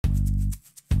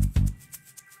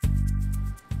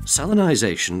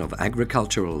Salinization of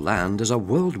agricultural land is a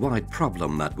worldwide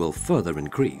problem that will further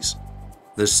increase.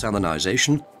 This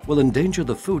salinization will endanger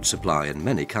the food supply in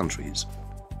many countries.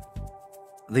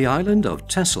 The island of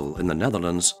Texel in the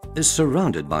Netherlands is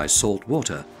surrounded by salt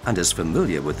water and is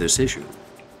familiar with this issue.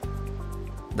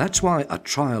 That's why a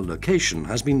trial location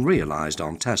has been realized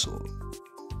on Texel.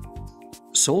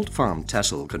 SaltFarm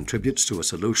Texel contributes to a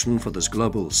solution for this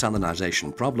global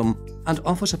salinization problem and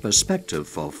offers a perspective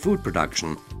for food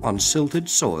production on silted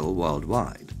soil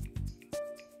worldwide.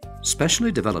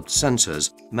 Specially developed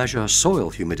sensors measure soil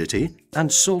humidity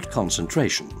and salt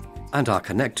concentration and are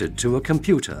connected to a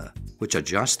computer which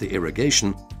adjusts the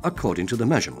irrigation according to the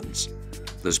measurements.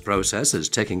 This process is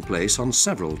taking place on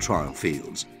several trial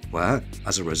fields, where,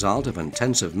 as a result of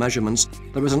intensive measurements,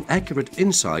 there is an accurate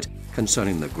insight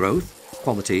concerning the growth,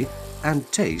 quality and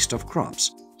taste of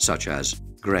crops such as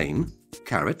grain,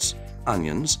 carrots,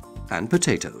 onions and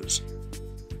potatoes.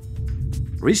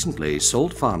 Recently,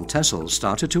 SaltFarm Texel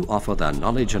started to offer their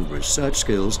knowledge and research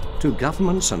skills to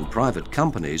governments and private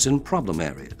companies in problem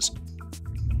areas.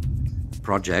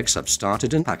 Projects have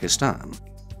started in Pakistan.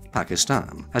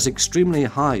 Pakistan has extremely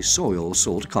high soil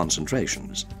salt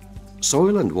concentrations.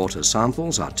 Soil and water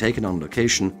samples are taken on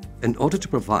location in order to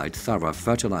provide thorough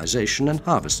fertilization and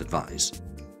harvest advice.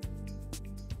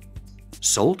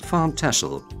 SaltFarm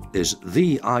Texel is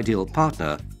the ideal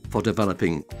partner for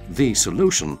developing the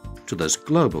solution to this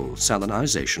global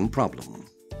salinization problem.